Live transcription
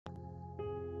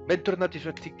Bentornati su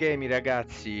Gaming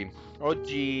ragazzi,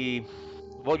 oggi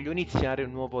voglio iniziare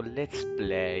un nuovo let's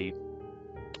play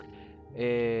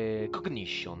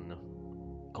Cognition,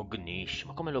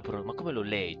 ma come lo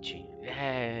leggi?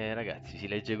 Ragazzi, si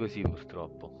legge così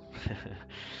purtroppo.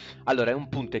 Allora, è un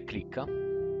punta e clicca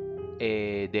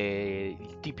ed è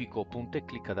il tipico punta e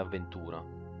clicca d'avventura.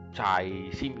 Sai,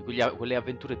 sì, quelle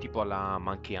avventure tipo alla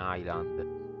Monkey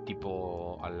Island,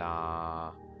 tipo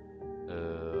alla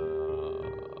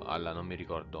non mi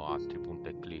ricordo altri punta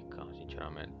e clicca,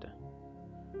 sinceramente.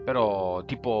 Però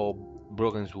tipo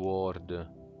Broken Sword,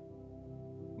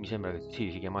 mi sembra che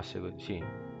sì, si chiamasse così. Sì.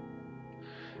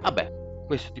 Vabbè,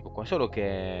 questo tipo qua, solo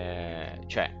che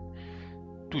cioè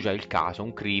tu c'hai il caso,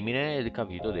 un crimine,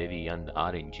 capito, devi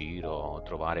andare in giro,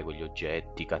 trovare quegli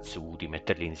oggetti cazzuti,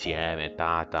 metterli insieme,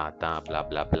 bla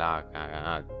bla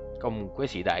bla. Comunque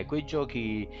sì, dai, quei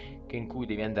giochi in cui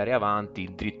devi andare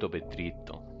avanti dritto per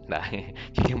dritto. Dai,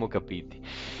 ci siamo capiti.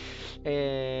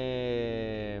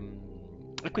 E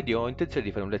quindi ho intenzione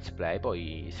di fare un let's play,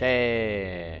 poi se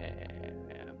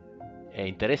è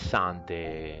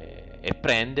interessante e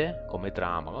prende come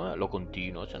trama, lo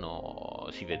continuo, se no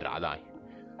si vedrà, dai.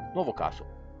 Nuovo caso.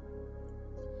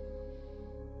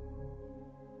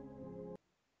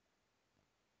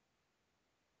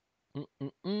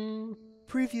 Mm.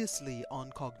 Previously on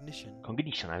Cognition.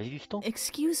 Cognition, avevi visto?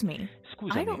 Excuse me. I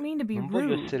Scusami, don't mean to be non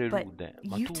voglio rude, essere but rude,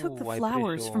 ma you took the tu hai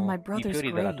flowers from my preso i brother's fiori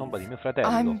dalla grave. tomba di mio fratello.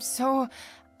 I'm so...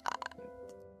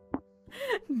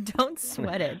 Don't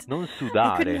sweat it. Non I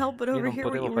sudare, couldn't help but io non overhear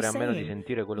what potevo you were fare a meno di saying.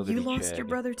 sentire quello che You lost your dicevi.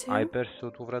 brother too? Hai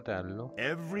perso tuo fratello?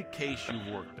 Every case you've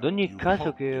worked Ad on, ogni you caso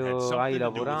hoped che it had hai something to do with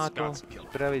lavorato, Scott's killing.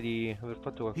 speravi di aver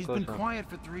fatto He's been qualcosa. quiet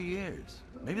for 3 years.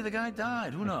 Maybe the guy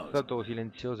died, who È knows? stato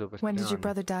silenzioso per When 3 did your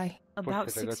anni. brother die? About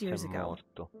Forse il 6 ragazzo years è ago.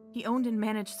 morto. He owned and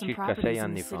managed some Circa 6 properties in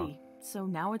anni the fa. city, so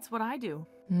now it's what I do.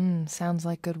 Sounds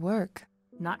like good work.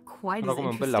 Not quite Sembra as come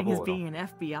un bel interesting as lavoro. being an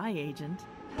FBI agent.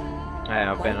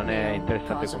 Vabbè, non è White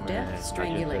interessante cause of come death, agente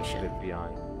strangulation. FBI.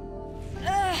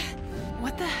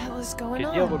 What the hell is going Che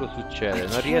on? diavolo succede? I Non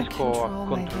can't riesco a control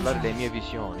my controllare le visions. mie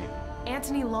visioni.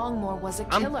 Anthony Longmore was a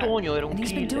killer. Antonio era un and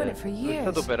he's been doing killer. it for Lo è years.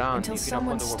 stato per anni, Until fino a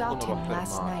someone quando stopped qualcuno him l'ha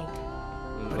last fermato. night.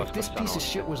 But if this piece of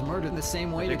shit was murdered the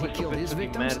same way Se that he questo killed his pezzo di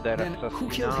victims, merda era then who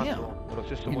killed him? assassinato nello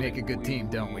stesso We modo make a in good cui team,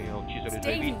 don't we? lui ha ucciso le sue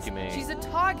Davies, vittime. she's a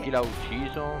target. Chi l'ha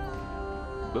ucciso?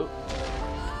 Boh.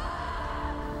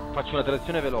 Faccio una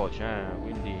traduzione veloce,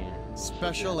 quindi...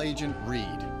 Special Agent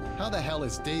Reed. How the hell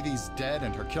is Davies dead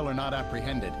and her killer not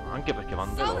apprehended? Anche perché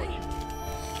vanno Sully! veloci.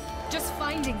 Just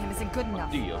finding him isn't good enough.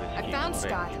 Oddio, che I found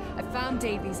schifo, Scott, I found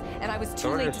Davies, and I was too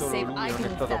Trovare late to solo save lui non either è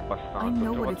of stato them. abbastanza. I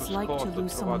know Ho what trovato it's like to Scott, ho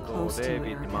lose someone trovato close to you,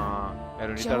 David, Erica. ma ero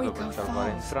in ritardo Joey, per go salvare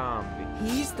falls. entrambi.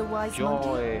 He's the wise monkey.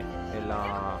 Joe e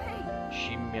la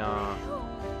scimmia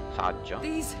saggia.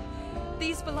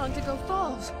 These belong to Go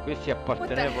Falls. Questi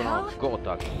appartenevano a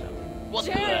Gotax. What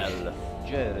the hell?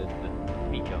 Jared.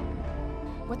 Mica.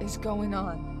 What is going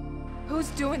on?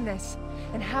 Who's doing this?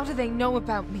 And how do they know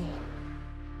about me?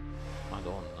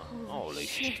 Madonna. Holy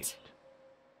shit.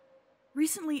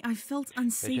 Recently, I felt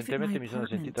unsafe at my Recentemente mi sono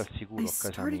apartment. sentito al sicuro I a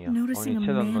casa started mia. Ho noticing a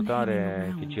iniziato a man hanging notare che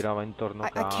around. girava intorno a I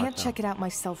can't casa. check it out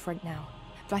myself right now,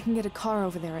 but I can get a car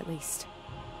over there at least.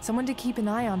 Someone to keep an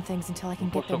eye on things until I can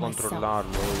Non get there posso myself.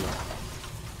 controllarlo io.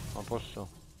 Ma posso?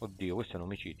 Oddio, questo è un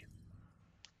omicidio.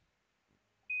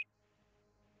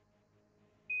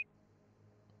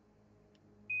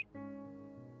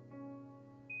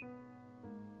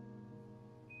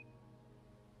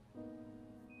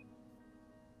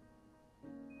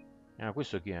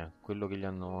 Questo chi è? Quello che gli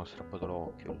hanno strappato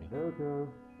l'occhio lì.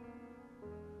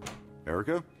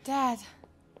 Erica? Dad,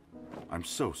 I'm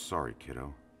so sorry,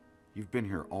 kiddo. You've been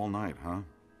here all night, huh?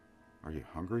 Are you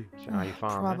hungry? Se hai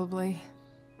fame? probably.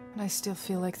 But I still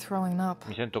feel like throwing up.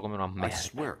 Mi sento come una I merda.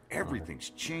 swear,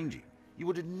 everything's changing. You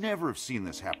would never have seen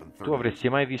this happen 30 Tu avresti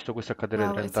mai visto questo accadere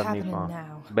Well, 30 it's anni happening fa?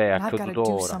 now, Beh, è and I've gotta accaduto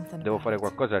do ora. something Devo about fare it.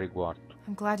 qualcosa a riguardo.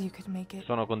 I'm glad you could make it.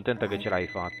 Sono contenta che ce l'hai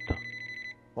fatta.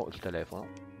 Oh, il telefono.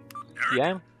 Chi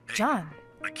è? John,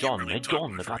 John, è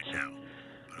John, cazzo.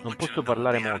 Non posso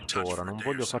parlare molto ora, non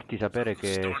voglio farti sapere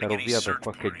che sarò via per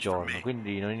qualche giorno,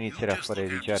 quindi non inizierei a fare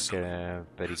ricerche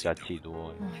per i cazzi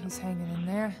tuoi. oh, he's hanging in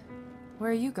there.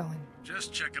 Where are you going?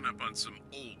 Just checking up on some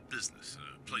old business.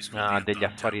 A place called Ah, the degli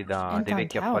Anton affari Towers. dei Anton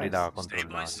vecchi affari da Towers. Stay by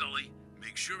controllare. Sully,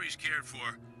 make sure he's cared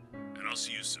for, and I'll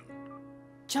see you soon.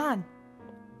 John,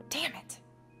 damn it.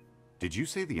 Did you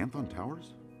say the Anthon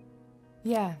Towers?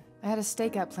 Yeah, I had a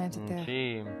stakeout planted there.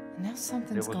 Sì, And now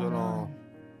something's devo going solo... on.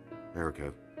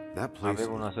 Erica, that place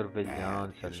Avevo una is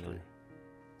sorveglianza bad lì. history.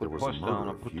 Quel There was a posto ha una murder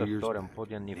a brutta few years storia, un back. po'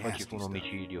 di anni fa ci fu un Nasty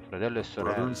stuff. omicidio, fratello e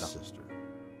Brother and sorella. sister.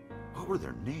 What were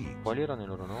their names? Quali erano i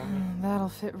loro nomi? That'll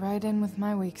fit right in with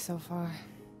my week so far.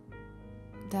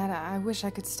 Dad, I wish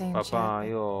I could stay and Papà, chat.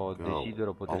 io Go.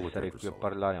 desidero poter I'll look stare after qui a Saul.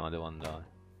 parlare, ma devo andare.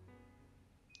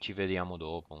 Ci vediamo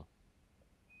dopo.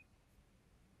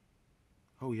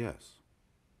 Oh, yes.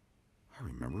 I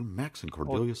remember Max and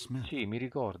Cordelia Smith. Sì, mi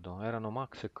ricordo, erano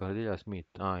Max e Cordelia Smith.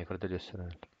 Ah, i fratelli e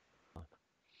sorelle.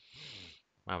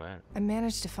 Va bene. I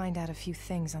managed to find out a few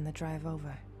things on the drive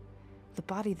over. The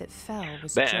body that fell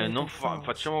was Beh, Jericho non Falls,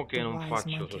 facciamo che the non wise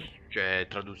faccio monkey. cioè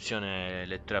traduzione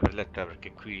lettera per lettera,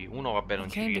 perché qui uno vabbè I non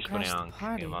ci came to riesco crash the neanche,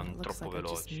 party, che but vanno it looks troppo like I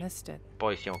just veloci. missed it.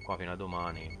 Poi siamo qua fino a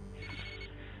domani.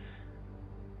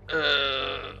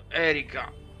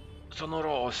 Erika, sono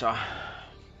Rosa.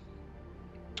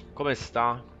 Come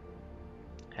sta?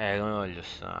 Come voglio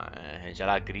stare? C'è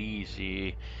la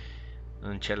crisi,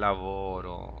 non c'è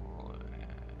lavoro.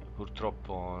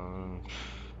 Purtroppo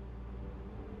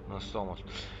non sto molto.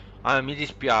 Ah, mi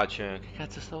dispiace. Che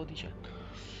cazzo stavo dicendo?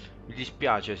 Mi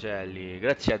dispiace, Sally.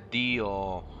 Grazie a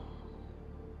Dio.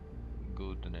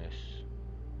 Goodness.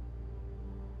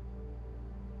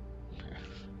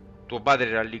 Tuo padre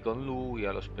era lì con lui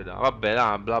all'ospedale. Vabbè,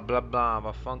 là, bla bla bla,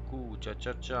 vaffanculo, cia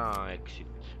cia cia, exit.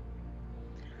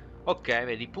 Ok,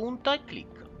 vedi, punta e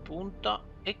clicca, punta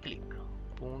e clicca,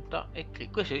 punta e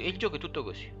clicca. Questo, il gioco è tutto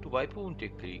così. Tu vai punti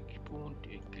e clicchi,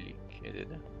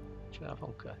 vedete? Ce la fa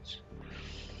un cazzo.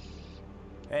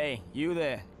 Hey, you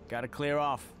there. Gotta clear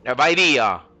off. Vai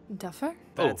via! Duffer?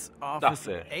 That's Duffer.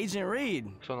 Officer Agent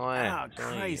Reed. Sono Ah,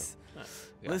 sono io. Christ.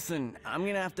 Grazie. Listen, I'm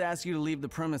gonna have to ask you to leave the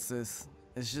premises.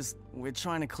 It's just, we're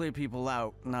trying to clear people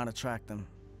out, not attract them.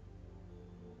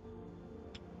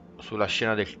 Sulla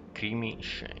scena del crime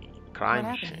scene. Crime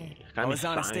happened scene. I was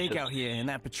on a Crime stakeout scene. here in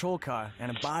that patrol car,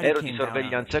 and a body Ero di came down on it.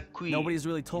 sorveglianza qui. Nobody's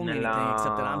really told me anything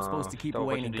except that I'm supposed to keep Stavo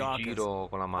away in facendo il Gawkers. giro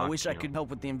con la I wish I macchina. could help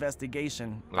with the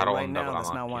investigation, La but right ronda con now la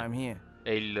that's not why I'm macchina. here.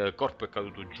 E il corpo è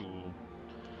caduto giù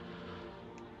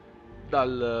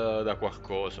da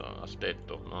qualcosa.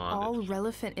 Aspetto, non ha All detto.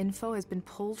 relevant info has been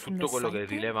pulled from the Tutto quello che è site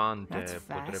then? rilevante That's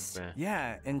fast. potrebbe.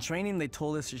 Yeah, in training they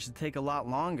told us it should take a lot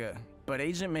longer, but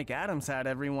Agent McAdams had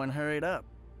everyone hurried up.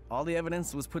 All the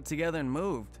evidence was put together and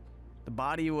moved. The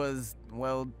body was,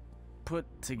 well, put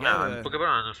In together poche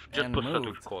parole hanno già and spostato il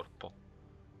moved. corpo.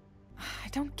 I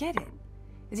don't get it.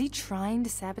 Is he trying to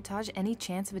sabotage any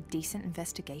chance of a decent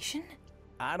investigation?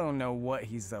 I don't know what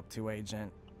he's up to,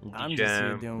 Agent. I'm just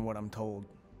here doing what I'm told.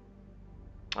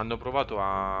 Hanno provato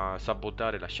a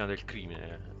sabotare la scena del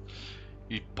crimine.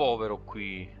 Il povero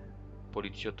qui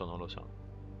poliziotto non lo sa.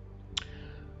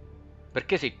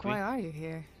 Perché sei qui? Why are you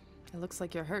here? It looks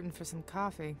like you're hurting for some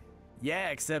coffee. Yeah,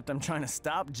 except I'm trying to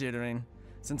stop jittering.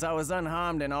 Since I was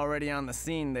unharmed and already on the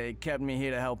scene, they kept me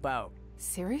here to help out.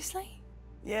 Seriously?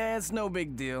 Yeah, it's no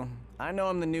big deal. I know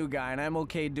I'm the new guy and I'm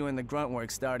okay doing the grunt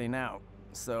work starting out.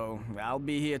 So, I'll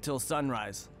be here till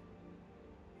sunrise.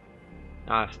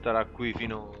 Ah, starà qui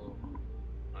fino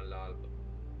all'alba.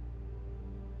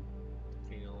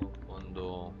 Fino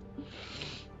quando...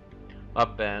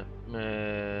 Vabbè.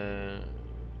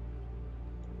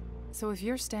 So if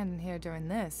you're standing here during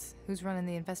this, who's running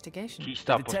the investigation? Chi The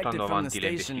sta detective portando from the avanti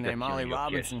le station named investigazioni? Ollie Gli ho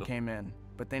Robinson chiesto. came in,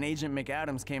 but then Agent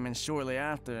McAdams came in shortly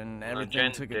after and Un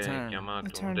everything took a agente turn. chiamato, A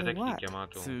turn un to detective what?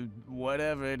 chiamato. To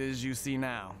whatever it is you see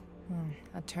now.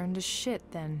 A turn to shit,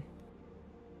 then.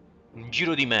 Un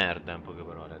giro di merda, in poche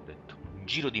parole ha detto. Un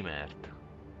giro di merda.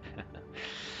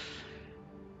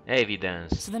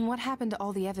 Evidence. So then what happened to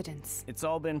all the evidence? It's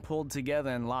all been pulled together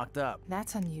and locked up.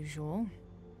 That's unusual.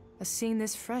 A scene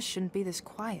this fresh shouldn't be this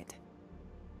quiet.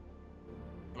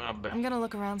 Vabbè. I'm gonna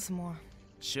look around some more.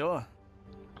 Sure.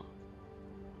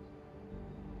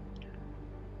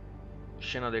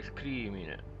 Scena del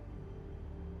crimine.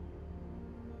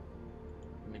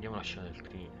 Vediamo la scena del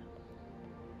crimine.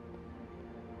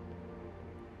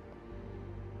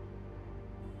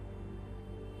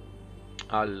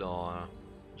 Allora,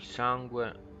 il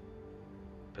sangue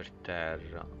per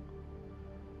terra.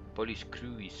 Police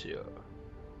cruiser.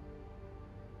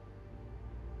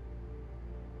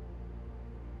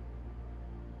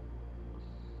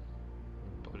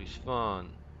 Police van.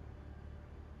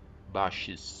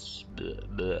 Bushes.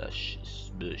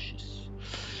 Bushes.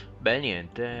 Beh,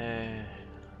 niente.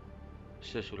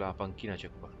 Se sulla panchina c'è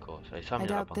qualcosa. I Esamina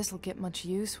la doubt panchina. this'll get much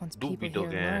use once people Dubito here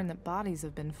che- learn that bodies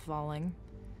have been falling.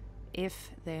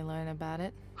 If they learn about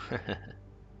it.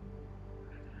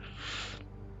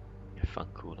 E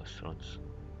fanculo, stronzo.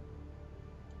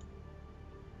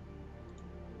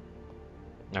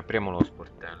 Apriamo lo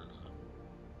sportello.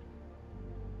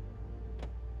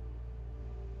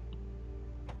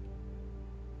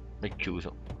 È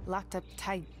chiuso. Locked up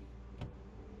tight.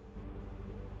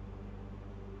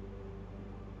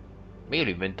 Ma io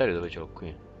l'inventario dove ce l'ho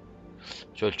qui?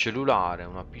 C'ho il cellulare,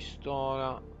 una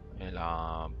pistola e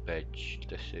la badge, il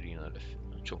tesserino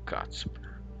non c'ho un cazzo.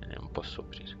 È un po'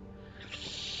 sorpreso.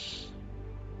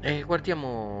 E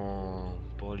guardiamo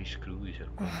un po' gli cruiser.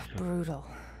 Brutal.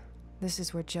 This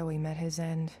is where Joey met his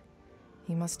end.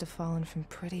 He must have fallen from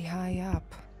pretty high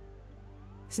up.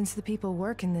 Since the people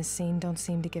working this scene don't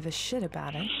seem to give a shit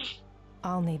about it,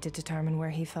 I'll need to determine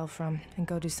where he fell from and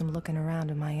go do some looking around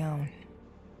of my own.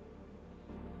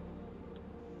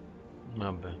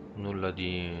 Vabbè, nulla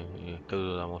di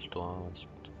caduto da molto alto.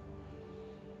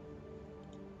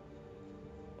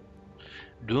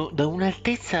 Da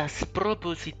un'altezza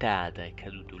spropositata è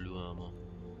caduto l'uomo.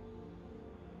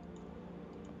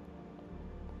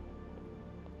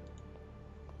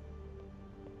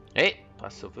 E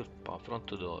passo per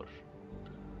front door.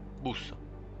 Bussa.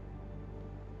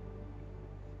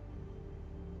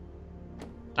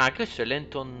 Ah, questo è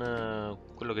Lenton,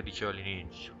 quello che dicevo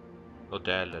all'inizio.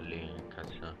 L'hotel lì,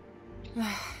 cazzo.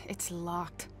 It's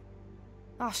locked.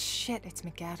 Oh shit, it's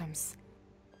McAdams.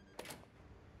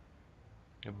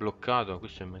 È bloccato,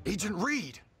 questo è Agent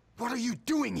Reed, what are you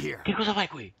doing here? Che cosa fai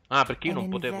qui? Ah, perché io An non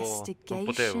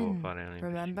potevo fare una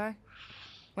remember?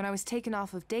 When I was taken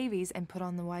off of Davies and put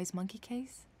on the Wise Monkey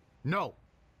case? No.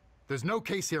 There's no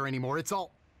case here anymore. It's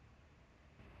all...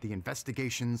 The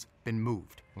investigation's been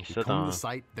moved. We combed the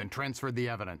site, then transferred the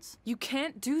evidence. You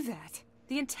can't do that.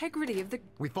 The integrity of the...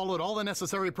 We followed all the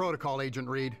necessary protocol, Agent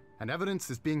Reed, and evidence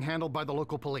is being handled by the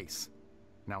local police.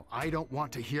 Now, I don't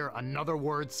want to hear another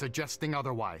word suggesting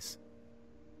otherwise.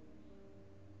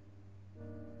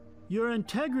 Your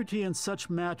integrity in such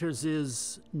matters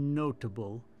is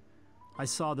notable. I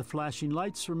saw the flashing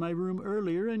lights from my room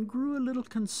earlier and grew a little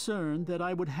concerned that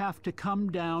I would have to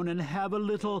come down and have a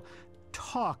little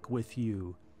talk with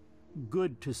you.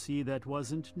 Good to see that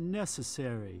wasn't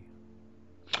necessary.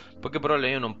 Poche parole,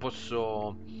 io non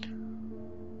posso...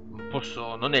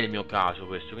 Non è il mio caso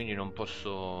questo, quindi non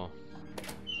posso...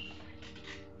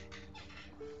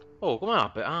 Oh, come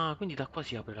apre? Ah, quindi da qua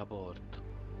si apre la porta.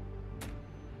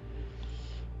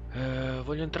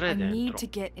 Voglio entrare dentro. I need to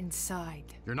get inside.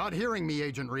 You're not hearing me,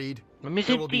 Agent Reed. Ma mi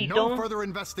There will be no sentito? further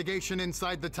investigation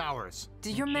inside the towers.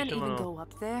 Did your men even go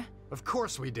up there? Of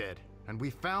course we did, and we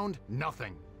found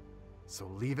nothing. So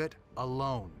leave it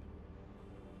alone.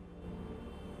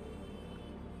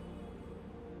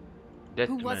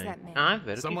 Who was that man? Ah, è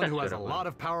vero, Someone who has a lot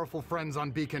of powerful friends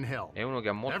on Beacon Hill. È uno che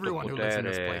ha molto Everyone who lives in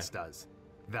this potere. place does.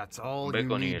 That's all you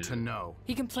Bacon need Hill. to know.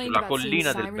 He complained Sulla about seeing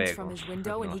collina del sirens from bacon. his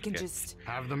window and No, he can scherzo. just...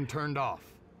 Have them turned off.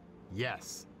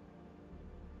 Yes.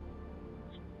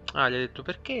 Ah, gli ha detto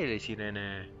perché le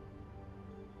sirene...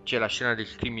 Cioè la scena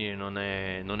del crimine non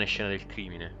è scena del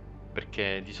crimine.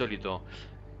 Perché di solito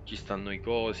ci stanno i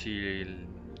cosi,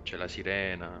 c'è la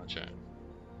sirena, cioè...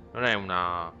 Non è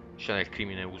una scena del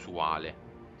crimine usuale.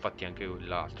 Infatti anche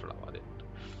quell'altro l'aveva detto.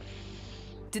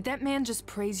 Did that man just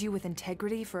praise you with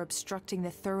integrity for obstructing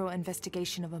the thorough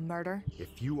investigation of a murder?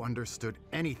 If you understood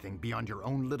anything beyond your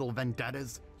own little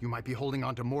vendettas, you might be holding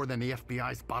on to more than the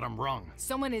FBI's bottom rung.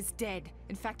 Someone is dead.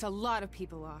 In fact, a lot of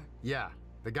people are. Yeah,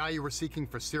 the guy you were seeking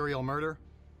for serial murder?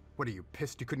 What are you,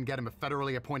 pissed you couldn't get him a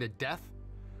federally appointed death?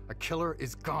 A killer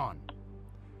is gone.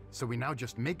 So we now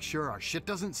just make sure our shit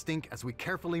doesn't stink as we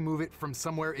carefully move it from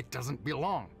somewhere it doesn't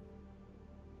belong.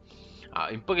 Ah,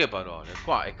 in poche parole,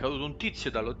 qua è caduto un tizio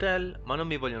dall'hotel, ma non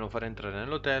mi vogliono fare entrare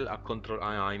nell'hotel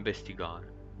a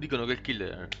investigare. Dicono che il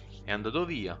killer è andato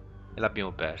via e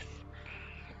l'abbiamo perso.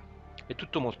 È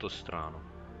tutto molto strano.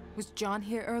 Was John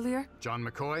here earlier? John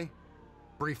McCoy?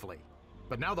 Briefly.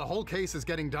 But now the whole case is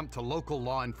getting dumped to local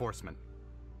law enforcement.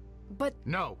 But...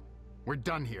 No, we're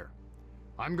done here.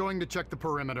 I'm going to check the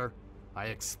perimeter. I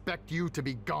expect you to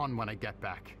be gone when I get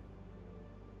back.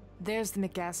 There's the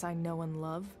McGass I know and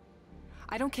love.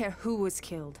 I don't care who was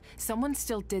killed. Someone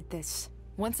still did this.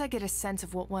 Once I get a sense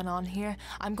of what went on here,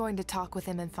 I'm going to talk with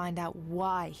him and find out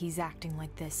why he's acting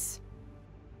like this.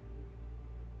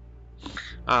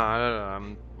 Ah, allora,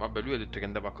 vabbè, lui ha detto che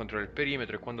andava a controllare il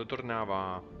perimetro e quando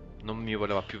tornava non mi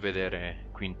voleva più vedere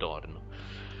qui intorno.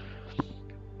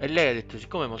 E lei ha detto,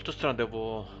 siccome è molto strano,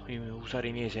 devo usare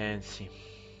i miei sensi.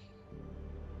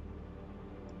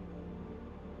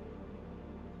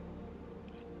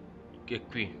 Che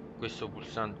qui, questo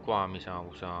pulsante qua mi sa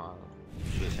usa i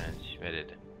suoi sensi,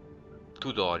 vedete.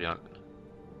 Tutorial.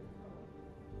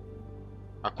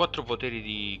 Ha 4 poteri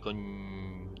di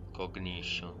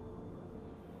cognition.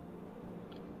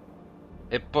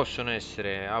 E possono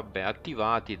essere, vabbè,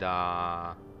 attivati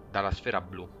dalla sfera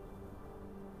blu.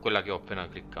 Quella che ho appena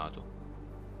cliccato.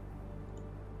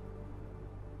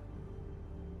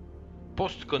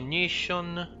 Post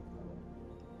cognition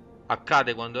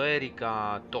accade quando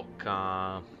Erika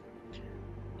tocca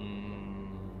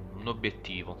un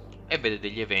obiettivo e vede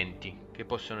degli eventi che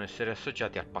possono essere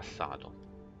associati al passato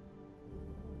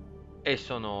e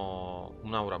sono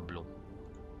un'aura blu.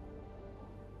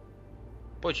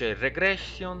 Poi c'è il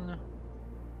regression,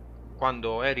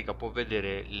 quando Erika può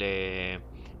vedere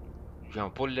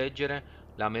può leggere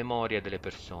la memoria delle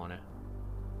persone,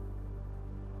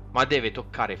 ma deve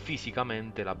toccare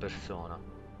fisicamente la persona.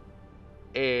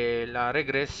 E la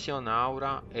regression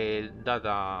aura è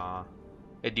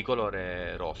di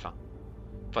colore rosa.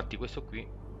 Infatti questo qui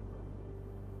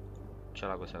c'è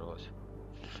la cosa rosa.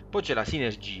 Poi c'è la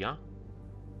sinergia,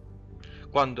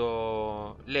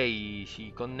 quando lei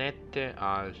si connette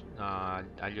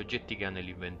agli oggetti che ha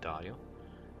nell'inventario.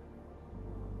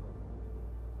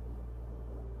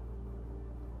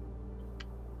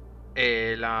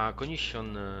 E la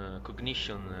cognition,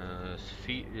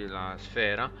 la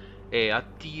sfera è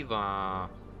attiva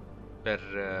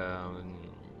per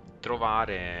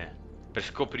trovare, per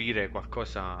scoprire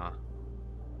qualcosa,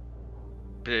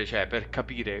 cioè per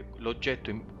capire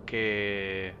l'oggetto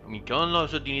che minchia, non lo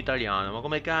so in italiano, ma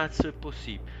come cazzo è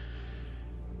possibile?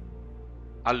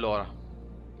 Allora,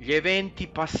 gli eventi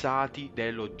passati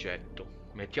dell'oggetto,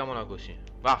 mettiamola così,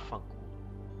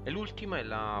 vaffanculo. E l'ultima è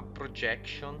la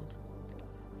projection,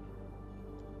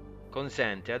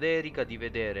 consente ad Erika di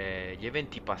vedere gli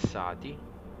eventi passati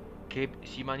che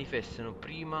si manifestano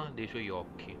prima dei suoi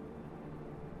occhi,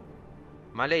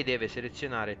 ma lei deve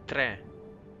selezionare 3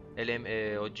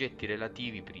 oggetti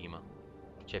relativi prima,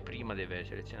 cioè prima deve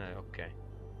selezionare, ok.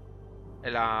 E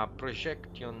la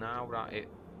projection aura è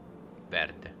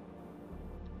verde.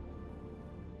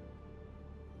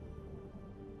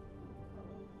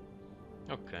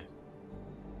 Ok,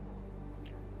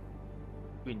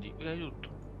 quindi è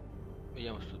tutto.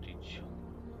 Vediamo sto tizio.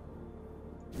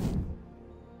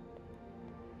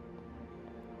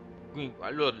 Quindi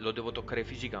allora lo devo toccare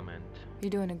fisicamente.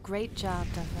 You're doing a great job,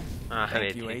 Duffer. Ah,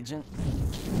 Thank you, vedi.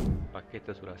 Agent.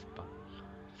 Pacchetta sulla spalla.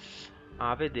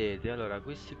 Ah, vedete, allora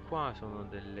questi qua sono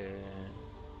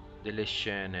delle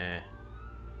scene.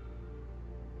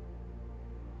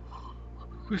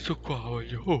 Questo qua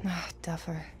voglio. Oh. Ah,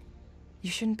 Duffer.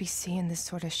 You shouldn't be seeing this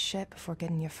sort of shit before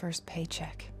getting your first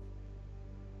paycheck.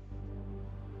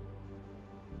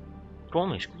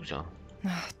 Come, scusa?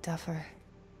 Ah, Duffer.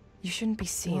 You shouldn't be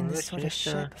seeing this sort of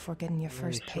shit before getting your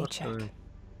first paycheck.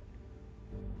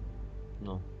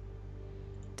 No.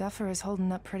 Duffer is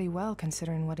holding up pretty well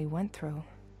considering what he went through.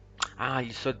 Ah,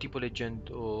 gli sto tipo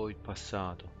leggendo il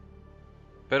passato.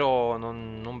 Però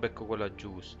non becco quella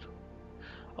giusta.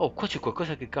 Oh, qua c'è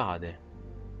qualcosa che cade.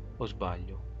 O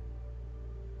sbaglio?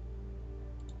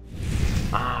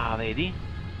 Ah, vedi?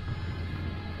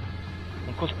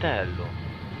 Un coltello.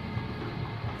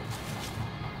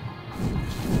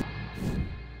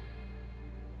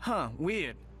 Huh,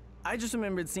 weird. I just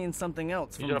remembered seeing something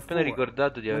else Mi from sono appena before.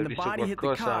 ricordato di When aver the visto body hit the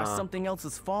car, qualcosa something else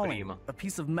was falling. prima. A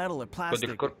piece of metal or Quando il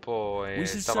plastic. corpo We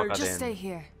should stava search. Just stay cadendo.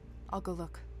 here. I'll go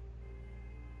look.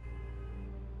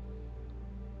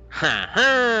 Ah,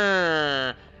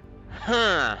 ah,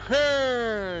 ah,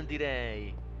 ah,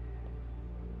 direi.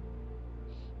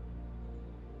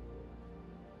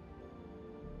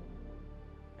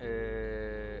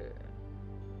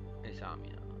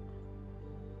 Esamina.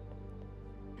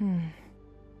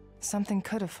 Something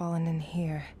could have fallen in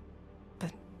here.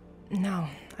 But no,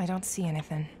 I don't see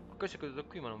anything. Questo è caduto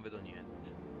qui ma non vedo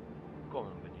niente. Come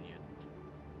non vedi niente?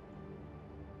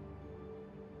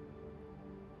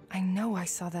 I know I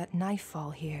saw that knife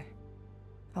fall here.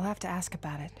 I'll have to ask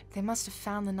about it. They must have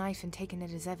found the knife and taken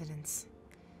it as evidence.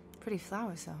 Pretty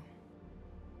flowers, though.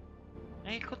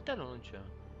 Il coltello non c'è.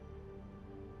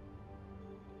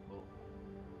 Oh.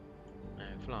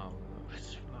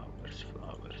 Flowers.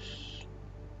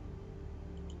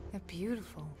 They're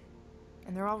beautiful.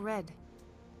 And they're all red.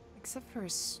 Except for a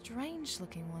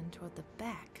strange-looking one toward the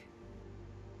back.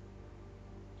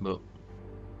 Boh.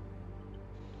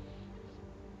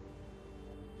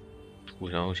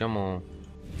 Scusa, usiamo...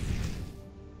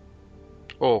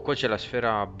 Oh, qua c'è la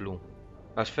sfera blu.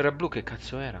 La sfera blu che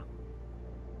cazzo era?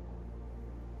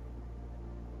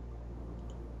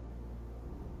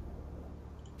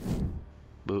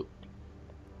 Boh.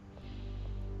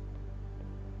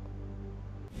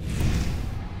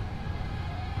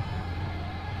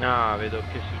 Ah, vedo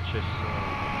che è successo.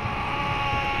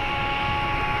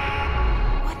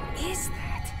 What is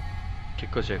that? Che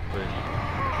cos'è questo?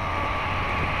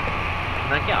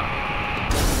 Una chiave.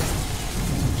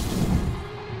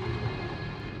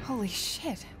 Holy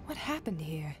shit, what happened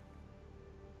here?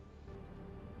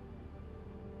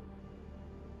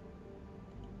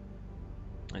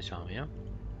 Esami, eh?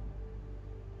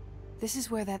 This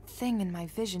is where that thing in my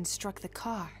vision struck the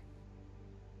car.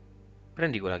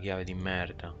 Prendi quella chiave di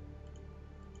merda.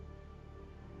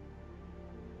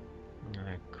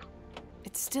 Ecco.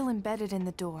 It's still embedded in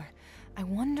the door. I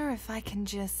wonder if I can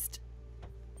just...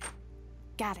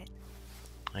 Got it.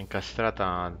 È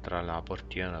incastrata tra la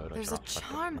portiera, però There's ce a l'ha fatta.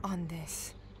 charm on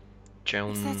this. C'è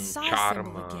un It's that psi charm,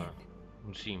 symbol again.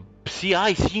 un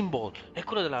Psi symbol, è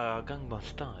quello della Gangnam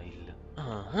Style.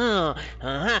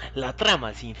 La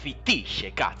trama si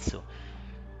infittisce, cazzo.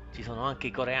 Ci sono anche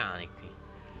i coreani qui.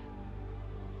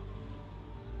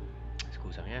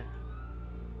 Scusami,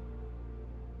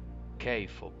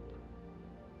 K-pop.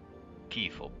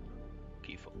 K-pop.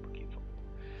 K-pop, K-pop.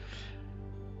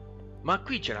 Ma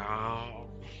qui c'era...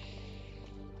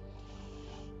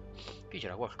 Qui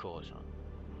c'era qualcosa.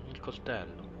 Il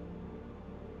coltello.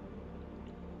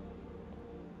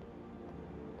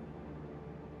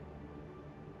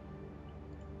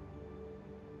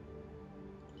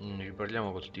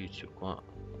 Riparliamo col tizio qua.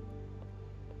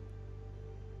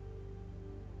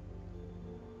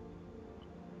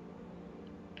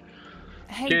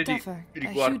 Hey, Chiedi Duffer, a huge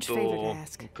riguardo favor to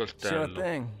ask. il Sure coltello.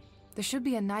 thing. There should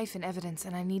be a knife in evidence,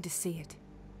 and I need to see it.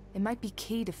 It might be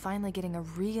key to finally getting a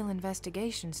real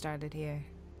investigation started here.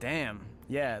 Damn.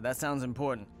 Yeah, that sounds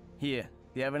important. Here,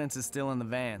 the evidence is still in the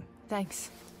van. Thanks.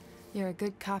 You're a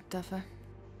good cop, Duffer.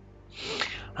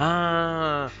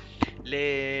 Ah,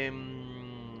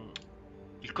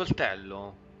 il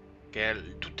coltello, che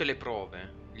è tutte le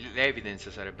prove, le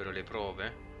evidence sarebbero le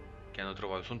prove che hanno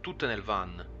trovato, sono tutte nel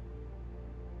van.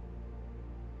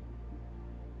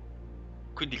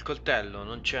 Quindi il coltello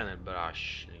non c'è nel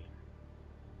brush.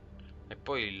 E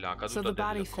poi la So the caduta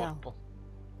body del fell. corpo.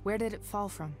 Where did it fall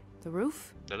from? The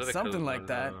roof? Da dove è Something caduto like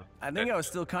that. I think I was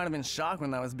still kind of in shock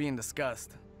when that was being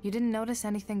discussed. You didn't notice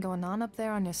anything going on up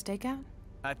there on your stakeout?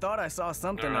 I thought I saw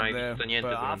something Non up hai there, visto niente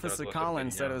but durante la Officer tua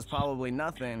Collins said it was sorveglianza. probably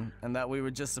nothing, and that we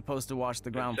were just supposed to watch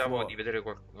the ground Pensavo floor. di vedere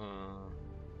qualcuno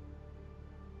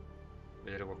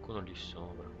lì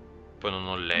sopra. Poi non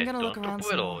ho gonna letto, look around troppo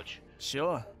some more. veloce.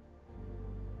 Sure.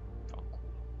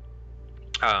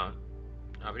 Ah,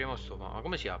 apriamo sto van. Ma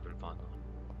come si apre il van?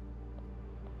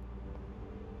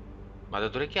 Ma ha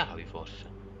dato le chiavi forse?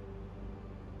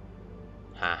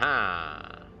 Ah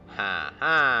ah ah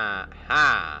ah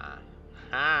ah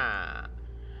ah.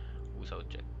 Usa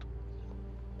oggetto.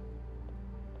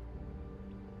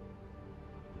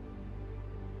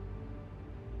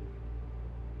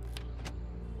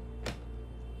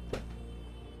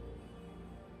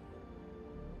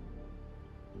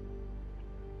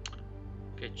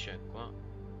 Che c'è qua?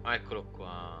 Ah, eccolo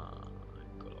qua.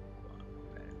 Eccolo qua.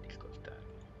 Prendi il coltello.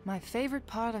 My favorite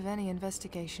part of any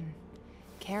investigation.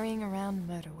 Carrying around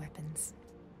murder weapons.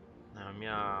 La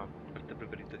mia parte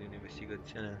preferita di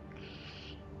un'investigazione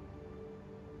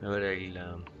è avere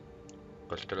il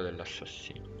coltello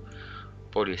dell'assassino.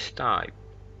 Polystyle.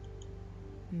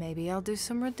 Maybe I'll do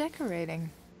some redecorating.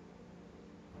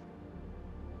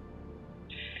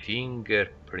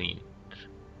 Fingerprint.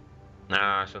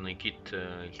 Ah, sono i kit,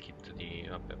 il kit di...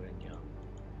 Vabbè, prendiamo.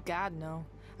 God, no.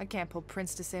 I can't pull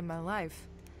prints to save my life.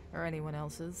 Or anyone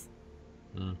else's.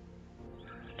 Il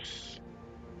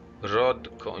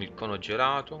cono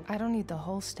gelato. I don't need the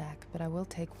whole stack, but I will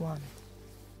take one.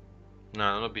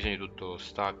 No, non ho bisogno di tutto lo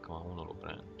stack, ma uno lo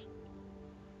prendo.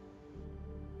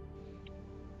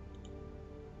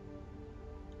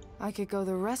 I could go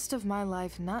the rest of my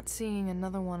life not seeing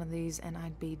another one of these, and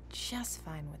I'd be just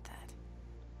fine with that.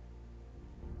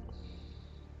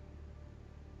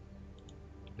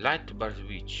 Light bar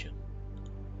switch.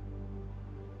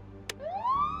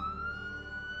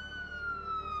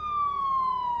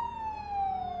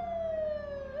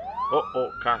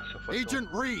 Oh, cazzo, ho fatto... Agent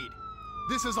Reed,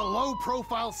 this is a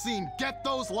low-profile scene. Get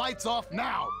those lights off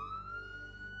now!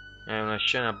 È una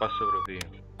scena a basso profilo.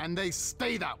 And they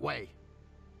stay that way.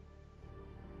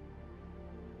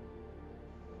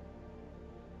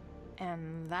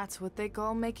 And that's what they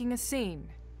call making a scene.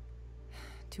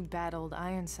 Too bad old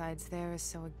Ironsides there is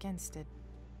so against it.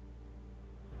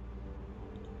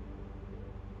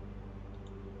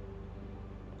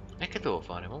 E che devo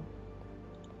fare, mo?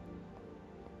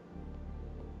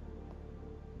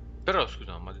 Però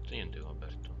scusa, non mi ha detto niente che ho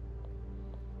aperto.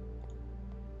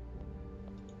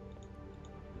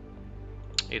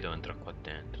 Io devo entrare qua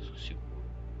dentro, sono sicuro.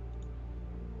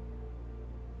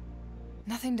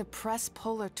 Nothing to press,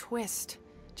 pull, or twist.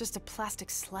 Just a plastic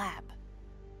slab.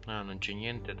 Ah, non c'è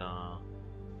niente da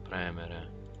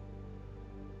premere.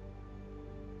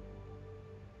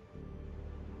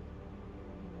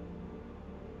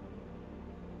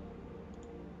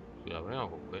 Scusa, proviamo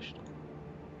con questo.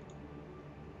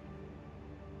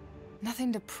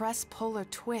 Nothing to press, pull, or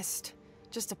twist.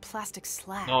 Just a plastic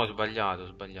slab. No, ho sbagliato,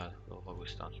 devo fare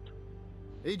quest'altro.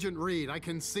 Agent Reed, I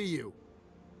can see you.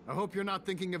 I hope you're not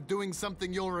thinking of doing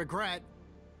something you'll regret.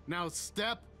 Now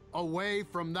step away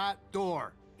from that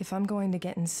door. If I'm going to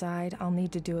get inside, I'll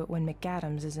need to do it when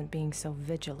McAdams isn't being so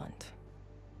vigilant.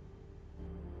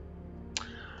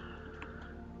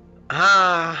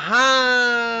 Ah,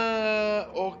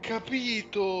 ho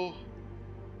capito.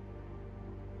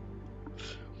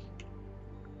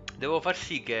 Devo far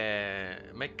sì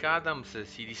che McAdams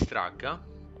si distragga.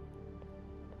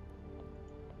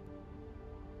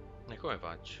 E come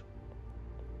faccio?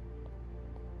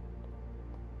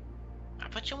 Ah,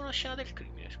 facciamo una scena del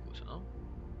crimine, scusa, no?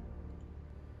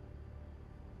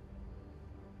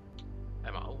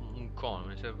 Ma un cono,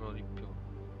 ne servono di più.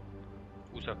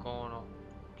 Usa cono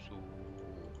su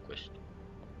questo.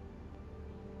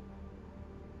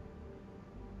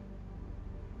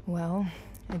 Well,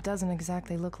 it doesn't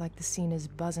exactly look like the scene is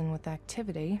buzzing with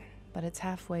activity, but it's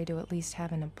halfway to at least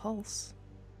having a pulse.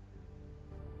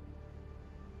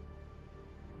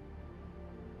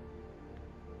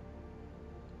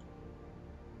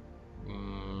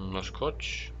 Uno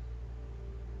scotch.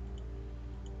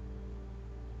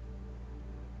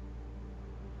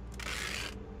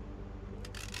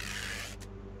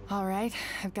 All right,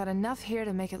 I've got enough here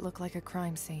to make it look like a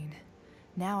crime scene.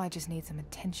 Now I just need some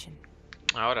attention.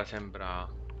 Ora sembra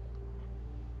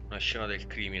una scena del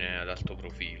crimine ad alto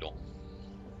profilo,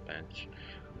 penso.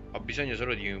 Ho bisogno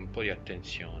solo di un po' di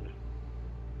attenzione.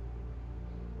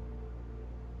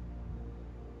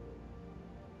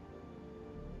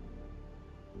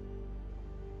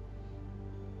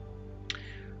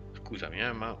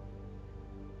 Scusami, ma...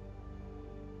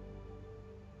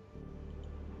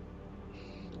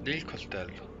 il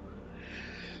coltello.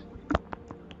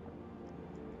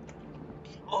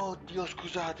 Oddio,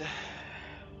 scusate.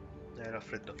 Era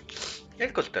freddo. E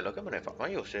il coltello che me ne fa? Ma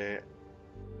io se...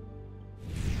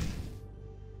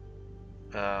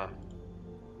 non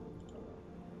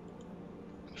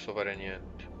posso fare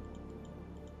niente.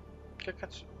 Che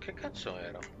cazzo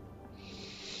era?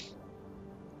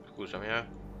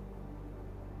 Scusami,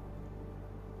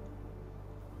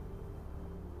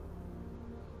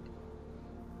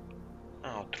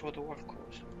 Ah, ho trovato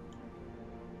qualcosa.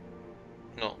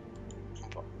 No, non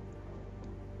fa.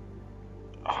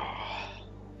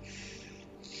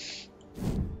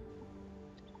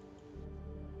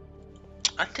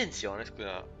 Attenzione,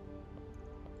 scusa.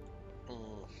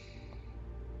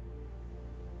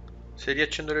 Se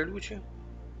riaccendo le luci?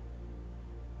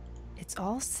 It's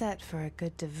all set for a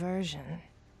good diversion,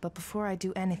 but before I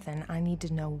do anything, I need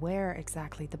to know where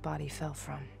exactly the body fell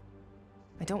from.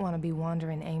 I don't want to be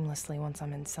wandering aimlessly once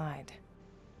I'm inside.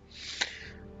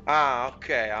 Ah,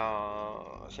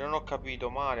 ok. Se non ho capito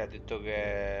male, ha detto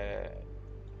che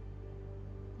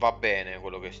va bene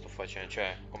quello che sto facendo,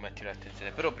 cioè come attirare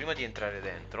l'attenzione. Però prima di entrare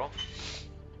dentro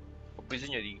ho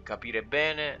bisogno di capire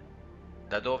bene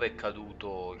da dove è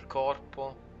caduto il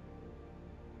corpo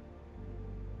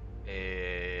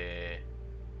e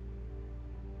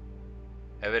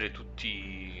avere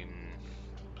tutte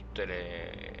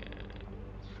le...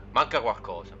 Manca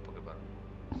qualcosa, in poche parole.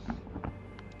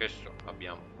 Questo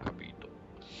abbiamo capito.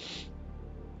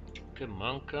 Che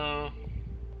manca?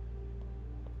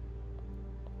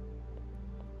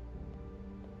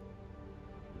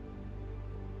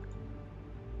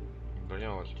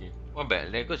 Proviamo così. Vabbè,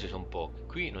 le cose sono poche.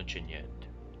 Qui non c'è niente.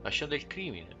 Lasciate il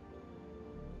crimine.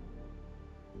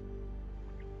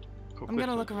 I'm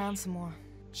gonna look around some more.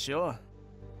 Sure.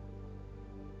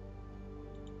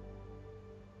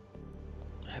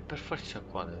 Per forza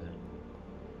qua deve...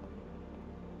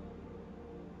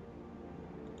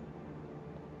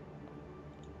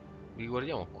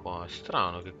 Riguardiamo qua. È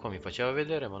strano che qua mi faceva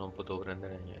vedere ma non potevo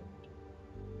prendere niente.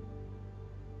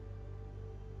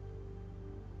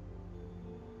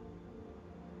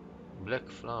 Black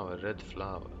flower, red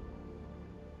flower.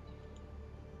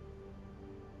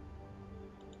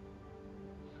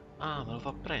 Ah, me lo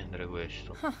fa prendere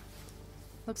questo. Huh.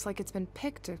 Looks like it's been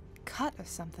picked or cut or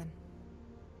something.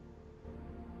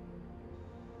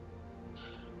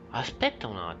 Aspetta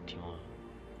un attimo.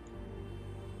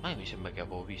 Ma mi sembra che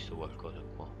avevo visto qualcosa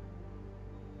qua.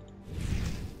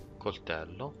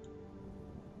 Coltello.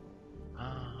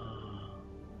 Ah.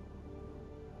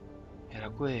 Era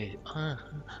questo.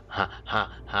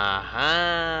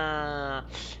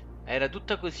 Era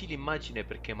tutta così l'immagine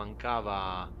perché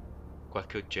mancava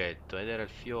qualche oggetto ed era il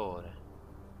fiore.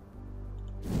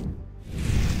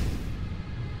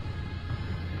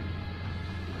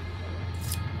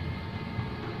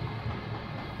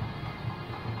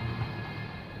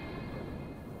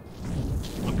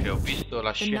 Ok, ho visto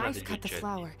la The scena knife degli cut the oggetti.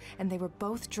 flower, and they were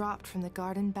both dropped from the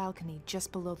garden balcony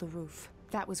just below the roof.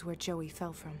 That was where Joey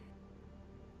fell from.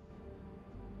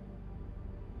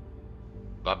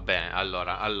 Va bene,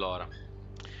 allora.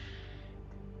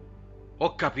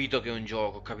 Ho capito che è un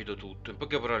gioco, ho capito tutto. In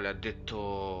poche parole ha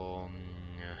detto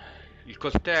il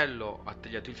coltello ha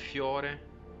tagliato il fiore,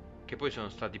 che poi sono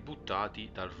stati buttati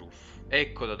dal roof.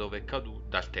 Ecco da dove è caduto,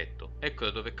 dal tetto. Ecco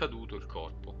da dove è caduto il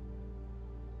corpo.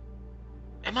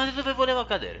 Ma da dove voleva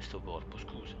cadere sto corpo,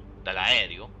 scusa?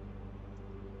 Dall'aereo?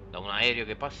 Da un aereo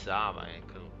che passava è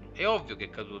caduto. È ovvio che è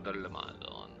caduto dal...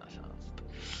 Madonna santa.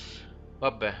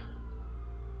 Vabbè.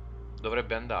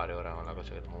 Dovrebbe andare ora la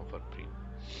cosa che dobbiamo fare prima.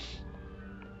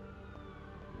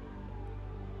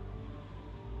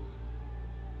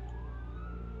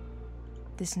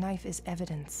 This knife is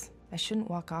evidence. I shouldn't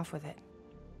walk off with it.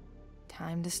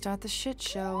 Time to start the shit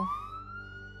show.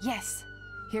 Yes!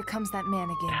 Here comes that man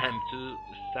again. Time to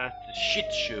start the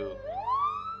shit show.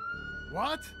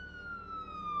 What?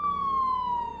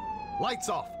 Lights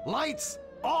off! Lights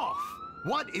off!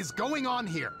 What is going on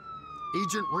here?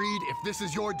 Agent Reed, if this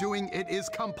is your doing, it is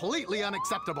completely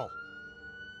unacceptable.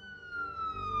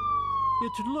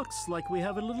 It looks like we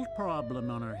have a little problem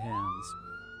on our hands.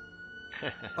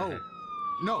 Oh,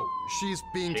 no, she's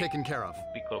being taken care of.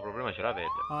 Piccolo problema ce l'avete.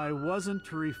 I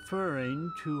wasn't referring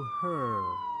to her.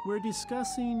 We're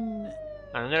discussing...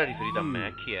 Ah, non era riferito a me,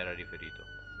 a chi era riferito?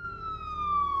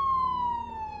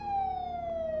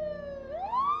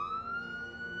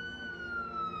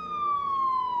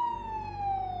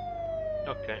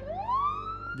 Ok.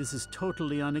 This is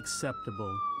totally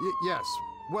unacceptable. Yes,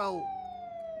 well,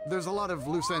 there's a lot of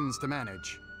loose ends to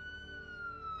manage.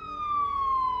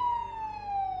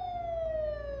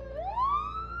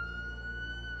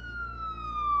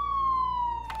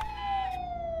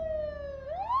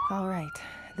 All right,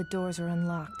 the doors are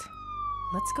unlocked.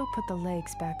 Let's go put the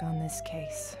legs back on this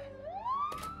case.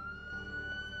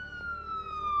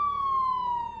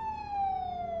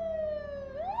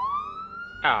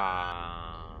 Ah.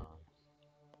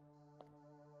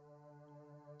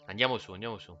 Andiamo su,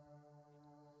 andiamo su.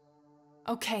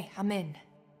 Okay, I'm in.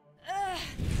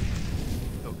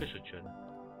 Oh, che succede?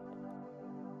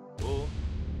 Oh.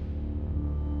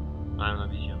 Ah, è una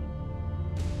visione.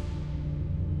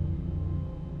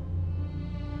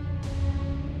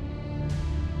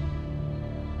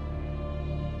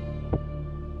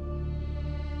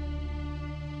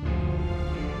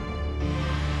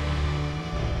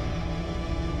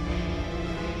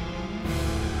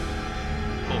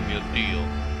 Oh mio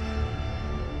Dio.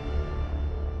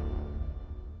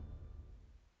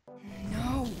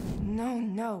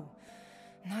 No.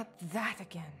 Not that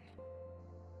again.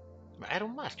 Ma era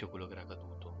un maschio quello che era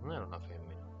caduto, non era una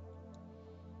femmina.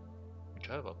 Non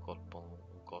c'aveva un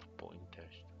corpo in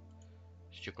testa.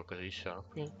 Se c'è qualcosa di strano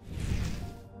qui?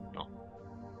 No.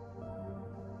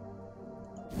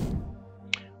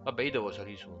 Vabbè, io devo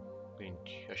salire su.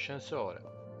 Quindi,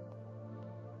 ascensore.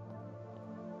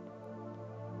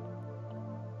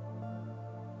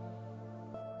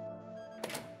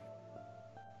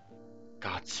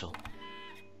 Cazzo.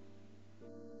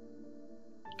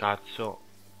 Cazzo,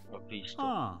 l'ho visto.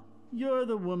 Ah, you're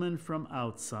the woman from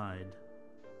outside.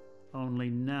 Only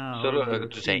now Solo che you're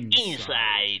tu sei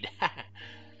inside.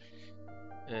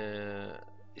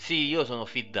 Sì, io sono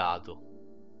fiddato.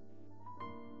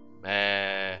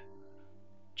 C'è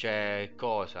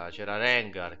cosa? C'era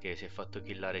Rengar che si è fatto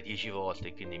killare 10 volte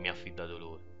e quindi mi ha affidato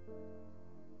lui.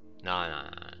 No.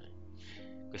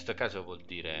 In questo caso vuol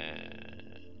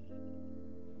dire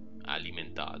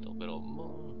alimentato, però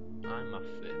I'm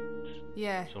affected.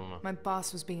 Yeah, my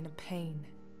boss was being a pain.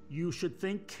 You should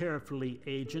think carefully,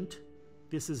 Agent.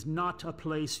 This is not a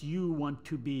place you want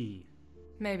to be.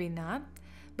 Maybe not,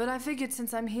 but I figured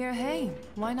since I'm here, hey,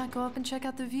 why not go up and check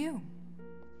out the view?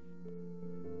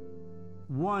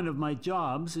 One of my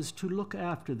jobs is to look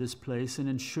after this place and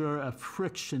ensure a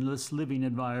frictionless living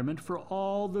environment for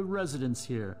all the residents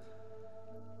here.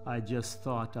 I just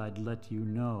thought I'd let you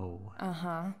know.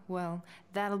 Uh-huh. Well,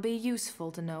 that'll be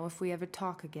useful to know if we ever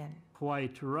talk again.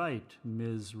 Quite right,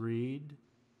 Ms. Reed.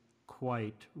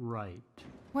 Quite right.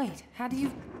 Wait, how do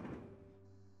you...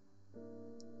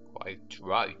 Quite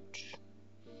right.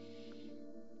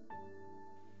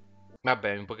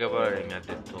 Vabbè, in poche parole mi ha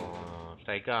detto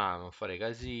stai calmo, non fare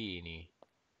casini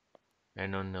e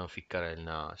non ficcare il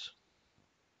naso.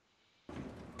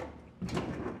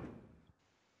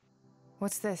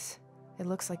 What's this? It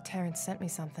looks like Terrence sent me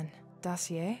something.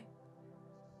 Dossier?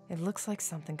 It looks like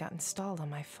something got installed on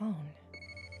my phone.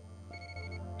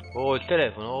 Oh, il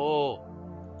telefono, oh!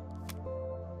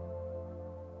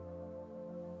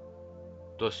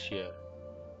 Dossier.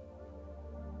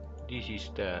 This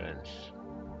is Terence.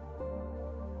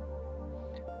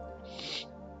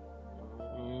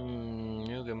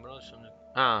 Io che me lo sono...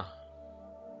 Ah.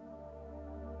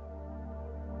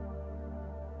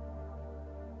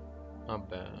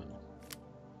 Vabbè.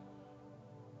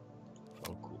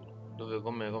 Fanculo. Dove,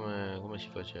 come si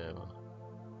faceva?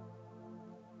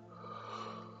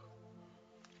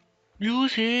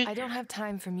 Music! I don't have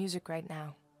time for music right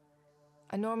now.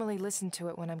 I normally listen to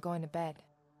it when I'm going to bed.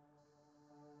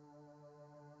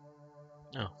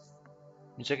 Ah.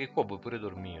 Mi sa che qua puoi pure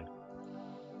dormire.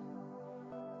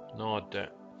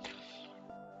 Notte.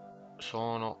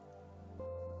 Sono...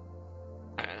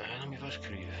 non mi fa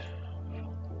scrivere.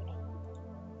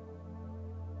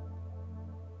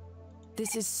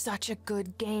 This is such a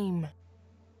good game.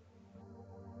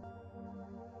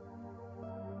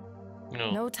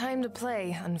 No time to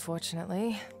play,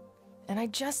 unfortunately. And I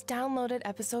just downloaded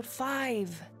episode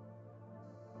 5.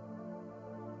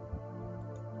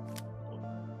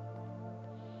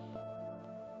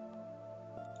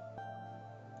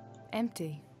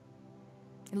 Empty.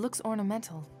 It looks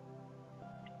ornamental.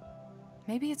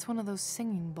 Maybe it's one of those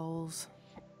singing bowls.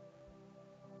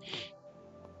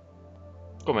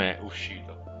 Com'è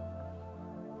uscito?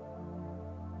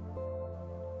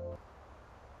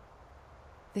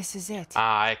 This is it.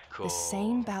 Ah, ecco. The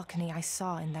same balcony I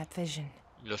saw in that vision.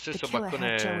 Lo stesso The killer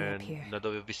had Joey up balcone here. da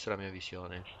dove ho visto la mia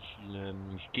visione.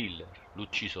 Il killer,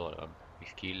 l'uccisore, vabbè,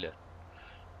 il killer.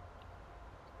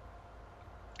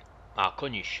 Ah,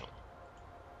 Cognition.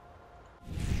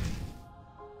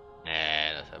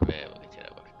 Lo sapevo che c'era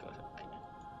qualcosa qui.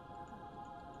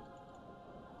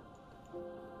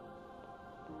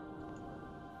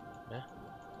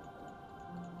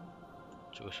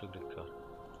 Ci posso cliccare.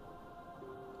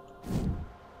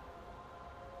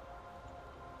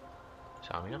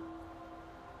 Esamina.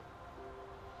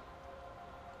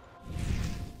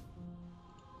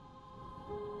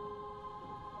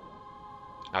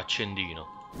 Accendino.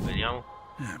 Vediamo.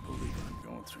 I believe what I'm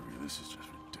going through here. This is just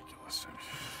ridiculous.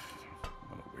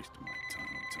 What a waste of my time,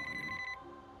 I'm telling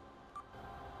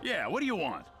you. Yeah, what do you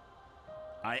want?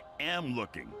 I am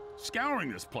looking.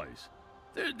 Scouring this place.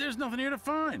 There's nothing here to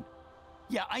find.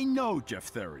 Yeah, I know Jeff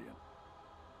Therian.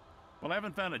 Well, I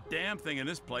haven't found a damn thing in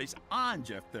this place on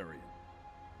Jeff Therian.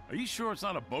 Are you sure it's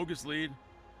not a bogus lead?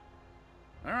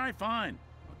 All right, fine.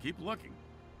 I'll keep looking.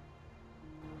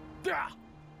 Ah!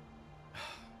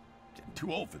 Getting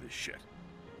too old for this shit.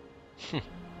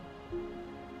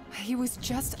 He was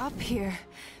just up here.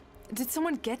 Did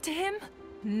someone get to him?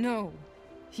 No,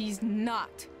 he's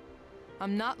not.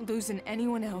 I'm not losing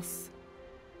anyone else.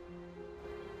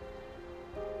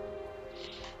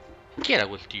 Chi era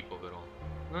quel tipo però?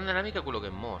 Non era mica quello che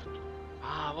è morto.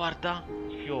 Ah, guarda,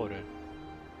 il fiore.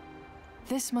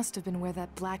 This must have been where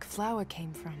that black flower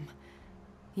came from.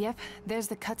 Yep, there's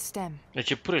the cut stem. E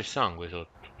c'è pure il sangue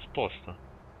sotto. Sposta.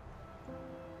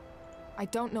 I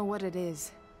don't know what it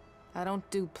is. I don't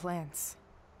do plants.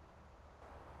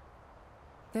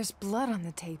 There's blood on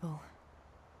the table.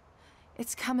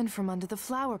 It's coming from under the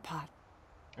flower pot.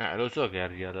 Lo so che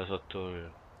arriva da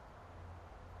sotto.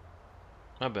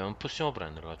 Vabbè, non possiamo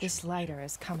prenderlo. This lighter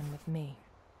is coming with me.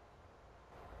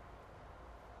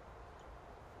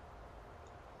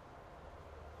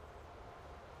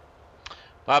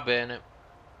 Va bene.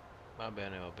 Va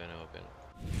bene, va bene, va bene.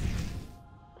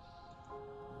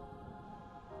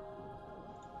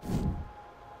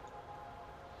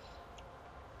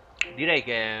 Direi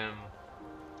che...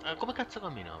 come cazzo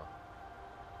camminava?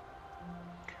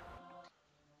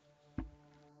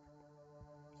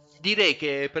 Direi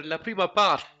che per la prima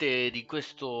parte di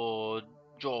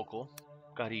questo gioco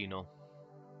carino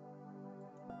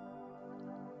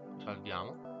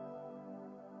salviamo.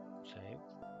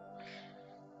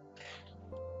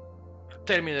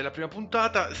 Termine della prima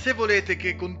puntata. Se volete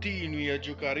che continui a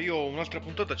giocare, io un'altra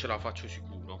puntata ce la faccio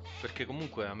sicuro, perché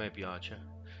comunque a me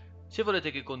piace. Se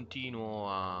volete che continuo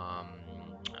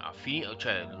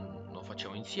cioè lo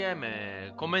facciamo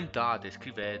insieme, commentate,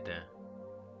 scrivete.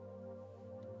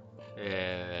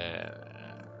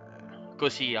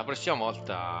 Così la prossima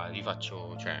volta li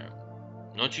faccio, cioè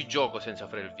non ci gioco senza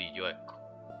fare il video, ecco.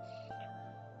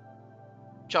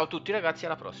 Ciao a tutti ragazzi,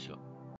 alla prossima.